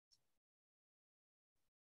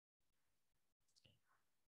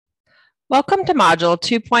Welcome to Module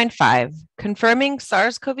 2.5, Confirming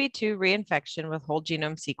SARS-CoV-2 Reinfection with Whole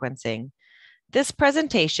Genome Sequencing. This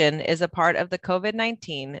presentation is a part of the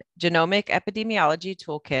COVID-19 Genomic Epidemiology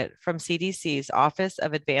Toolkit from CDC's Office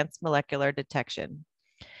of Advanced Molecular Detection.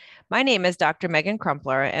 My name is Dr. Megan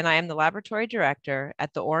Crumpler, and I am the Laboratory Director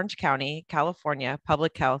at the Orange County, California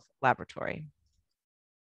Public Health Laboratory.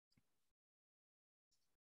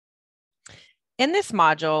 In this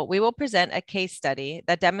module, we will present a case study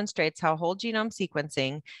that demonstrates how whole genome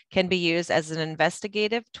sequencing can be used as an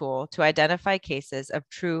investigative tool to identify cases of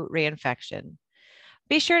true reinfection.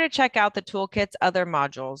 Be sure to check out the toolkit's other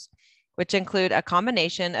modules, which include a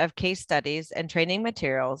combination of case studies and training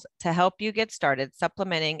materials to help you get started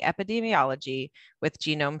supplementing epidemiology with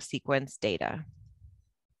genome sequence data.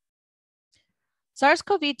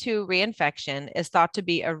 SARS-CoV-2 reinfection is thought to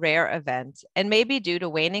be a rare event and may be due to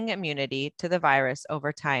waning immunity to the virus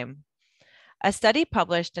over time. A study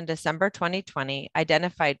published in December 2020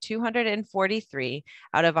 identified 243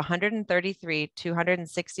 out of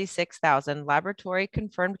 266,000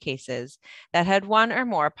 laboratory-confirmed cases that had one or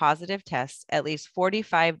more positive tests at least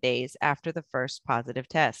 45 days after the first positive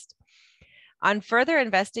test. On further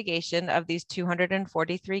investigation of these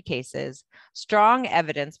 243 cases, strong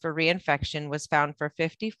evidence for reinfection was found for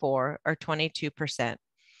 54 or 22%.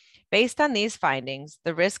 Based on these findings,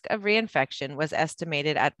 the risk of reinfection was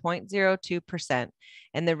estimated at 0.02%,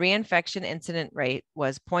 and the reinfection incident rate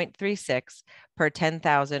was 0.36 per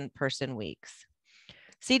 10,000 person weeks.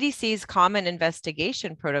 CDC's Common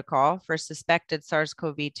Investigation Protocol for suspected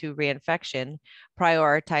SARS-CoV-2 reinfection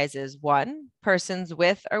prioritizes 1. Persons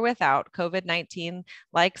with or without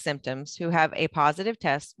COVID-19-like symptoms who have a positive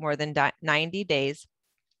test more than 90 days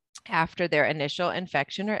after their initial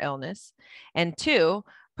infection or illness, and 2.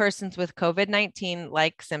 Persons with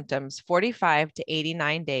COVID-19-like symptoms 45 to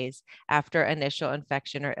 89 days after initial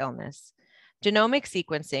infection or illness. Genomic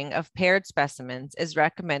sequencing of paired specimens is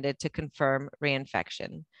recommended to confirm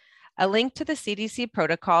reinfection. A link to the CDC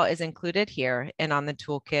protocol is included here and on the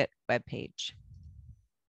Toolkit webpage.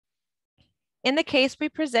 In the case we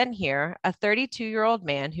present here, a 32-year-old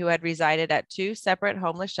man who had resided at 2 separate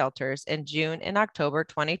homeless shelters in June and October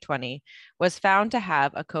 2020 was found to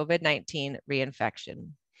have a COVID-19 reinfection.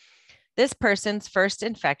 This person's first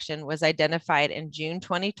infection was identified in June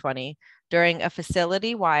 2020 during a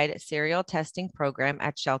facility-wide serial testing program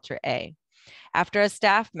at Shelter A, after a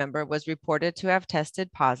staff member was reported to have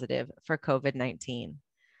tested positive for COVID-19.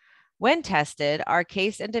 When tested, our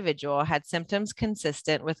case individual had symptoms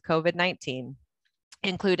consistent with COVID-19,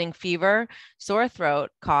 including fever, sore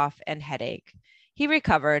throat, cough, and headache. He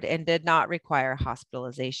recovered and did not require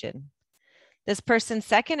hospitalization. This person's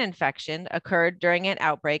second infection occurred during an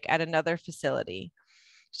outbreak at another facility,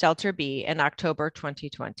 Shelter B, in October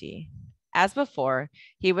 2020. As before,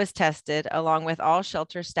 he was tested along with all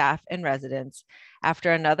shelter staff and residents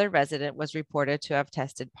after another resident was reported to have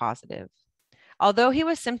tested positive. Although he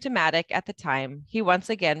was symptomatic at the time, he once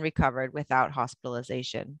again recovered without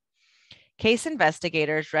hospitalization. Case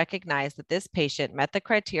investigators recognized that this patient met the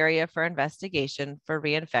criteria for investigation for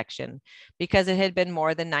reinfection because it had been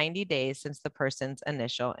more than 90 days since the person's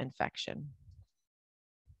initial infection.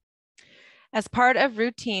 As part of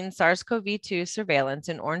routine SARS-CoV-2 surveillance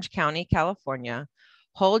in Orange County, California,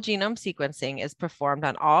 whole genome sequencing is performed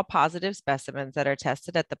on all positive specimens that are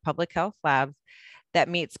tested at the public health lab that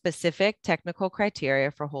meet specific technical criteria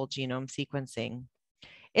for whole genome sequencing.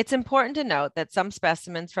 It's important to note that some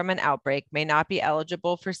specimens from an outbreak may not be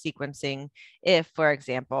eligible for sequencing if, for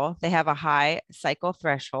example, they have a high cycle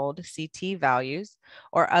threshold CT values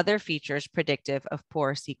or other features predictive of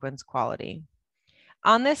poor sequence quality.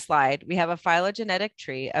 On this slide, we have a phylogenetic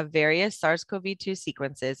tree of various SARS-CoV-2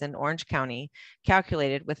 sequences in Orange County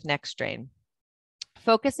calculated with NextStrain.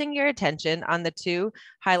 Focusing your attention on the 2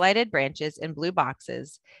 highlighted branches in blue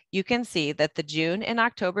boxes, you can see that the June and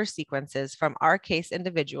October sequences from our case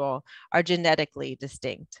individual are genetically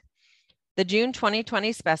distinct. The June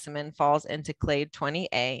 2020 specimen falls into clade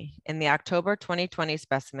 20A, and the October 2020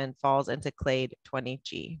 specimen falls into clade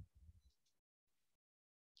 20G.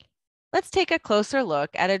 Let's take a closer look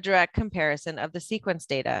at a direct comparison of the sequence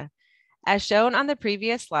data. As shown on the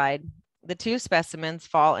previous slide, the 2 specimens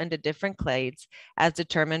fall into different clades as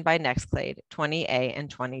determined by NextClade, 20A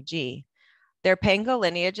and 20G. Their Pango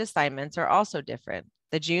lineage assignments are also different.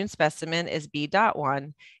 The June specimen is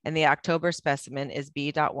B.1 and the October specimen is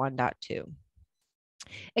B.1.2.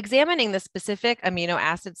 Examining the specific amino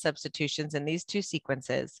acid substitutions in these 2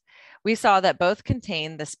 sequences, we saw that both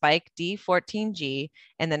contain the spike D14G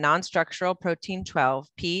and the non-structural protein 12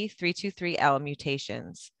 P323L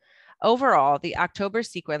mutations. Overall, the October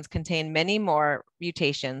sequence contained many more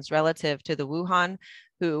mutations relative to the Wuhan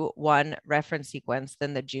Hu-1 reference sequence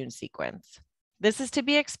than the June sequence. This is to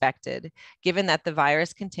be expected, given that the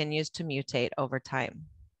virus continues to mutate over time.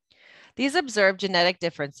 These observed genetic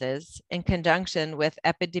differences, in conjunction with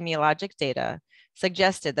epidemiologic data,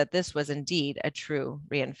 suggested that this was indeed a true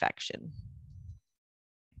reinfection.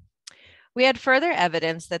 We had further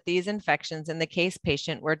evidence that these infections in the case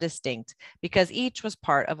patient were distinct because each was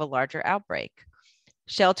part of a larger outbreak.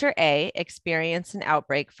 Shelter A experienced an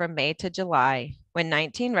outbreak from May to July when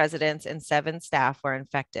 19 residents and 7 staff were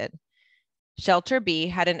infected. Shelter B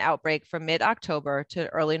had an outbreak from mid-October to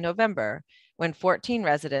early November when 14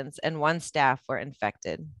 residents and 1 staff were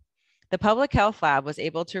infected. The public health lab was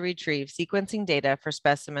able to retrieve sequencing data for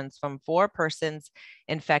specimens from 4 persons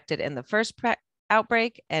infected in the first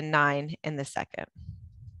outbreak and 9 in the second.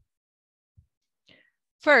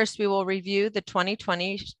 First, we will review the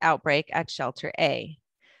 2020 outbreak at Shelter A.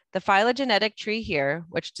 The phylogenetic tree here,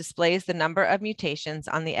 which displays the number of mutations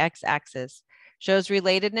on the x-axis, shows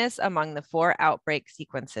relatedness among the 4 outbreak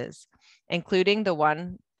sequences, including the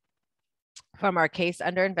one from our case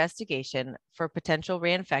under investigation for potential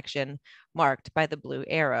reinfection marked by the blue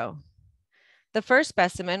arrow. The first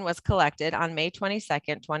specimen was collected on May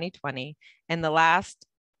 22nd, 2020, and the last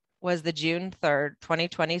was the June 3rd,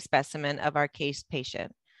 2020 specimen of our case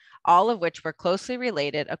patient, all of which were closely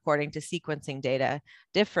related according to sequencing data,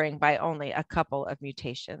 differing by only a couple of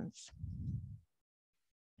mutations.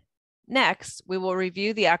 Next, we will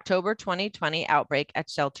review the October 2020 outbreak at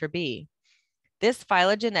Shelter B. This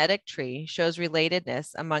phylogenetic tree shows relatedness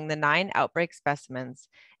among the 9 outbreak specimens,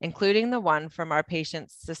 including the one from our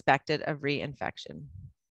patients suspected of reinfection.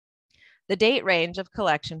 The date range of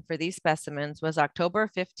collection for these specimens was October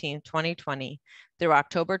 15, 2020 through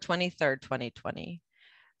October 23, 2020.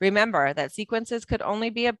 Remember that sequences could only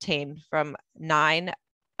be obtained from 9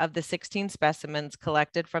 of the 16 specimens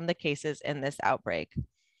collected from the cases in this outbreak.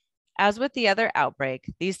 As with the other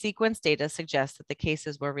outbreak, these sequence data suggest that the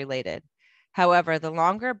cases were related. However, the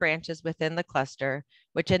longer branches within the cluster,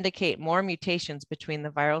 which indicate more mutations between the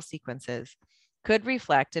viral sequences, could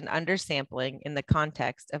reflect an undersampling in the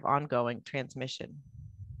context of ongoing transmission.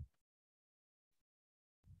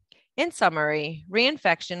 In summary,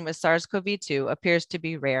 reinfection with SARS-CoV-2 appears to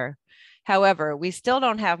be rare. However, we still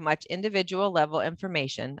don't have much individual level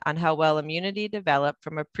information on how well immunity developed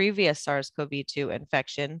from a previous SARS-CoV-2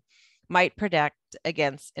 infection might protect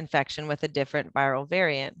against infection with a different viral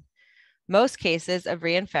variant. Most cases of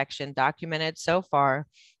reinfection documented so far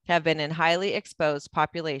have been in highly exposed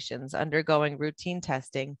populations undergoing routine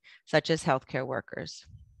testing, such as healthcare workers.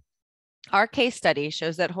 Our case study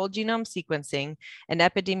shows that whole genome sequencing and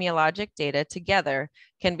epidemiologic data together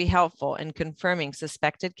can be helpful in confirming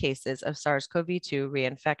suspected cases of SARS-CoV-2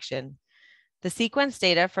 reinfection. The sequence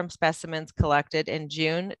data from specimens collected in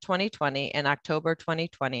June 2020 and October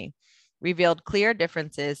 2020 revealed clear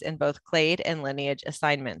differences in both clade and lineage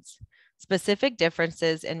assignments. Specific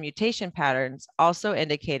differences in mutation patterns also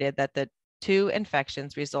indicated that the 2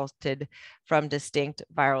 infections resulted from distinct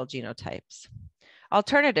viral genotypes.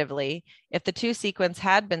 Alternatively, if the 2 sequences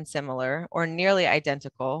had been similar or nearly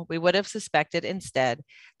identical, we would have suspected instead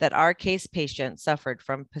that our case patient suffered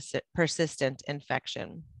from persistent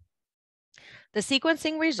infection. The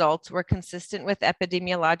sequencing results were consistent with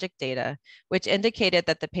epidemiologic data, which indicated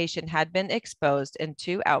that the patient had been exposed in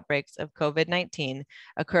 2 outbreaks of COVID-19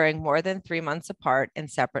 occurring more than 3 months apart in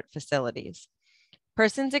separate facilities.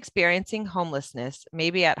 Persons experiencing homelessness may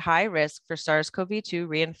be at high risk for SARS-CoV-2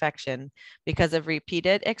 reinfection because of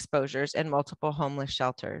repeated exposures in multiple homeless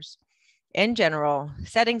shelters. In general,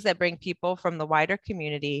 settings that bring people from the wider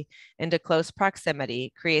community into close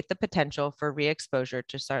proximity create the potential for re-exposure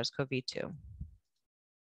to SARS-CoV-2.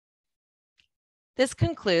 This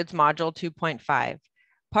concludes Module 2.5.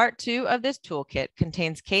 Part 2 of this toolkit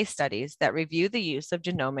contains case studies that review the use of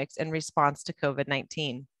genomics in response to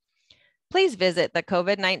COVID-19. Please visit the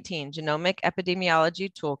COVID-19 Genomic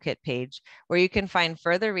Epidemiology Toolkit page, where you can find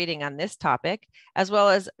further reading on this topic, as well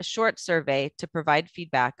as a short survey to provide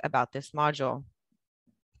feedback about this module.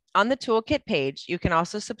 On the toolkit page, you can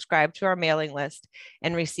also subscribe to our mailing list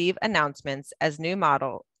and receive announcements as new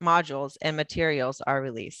modules and materials are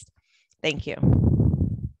released. Thank you.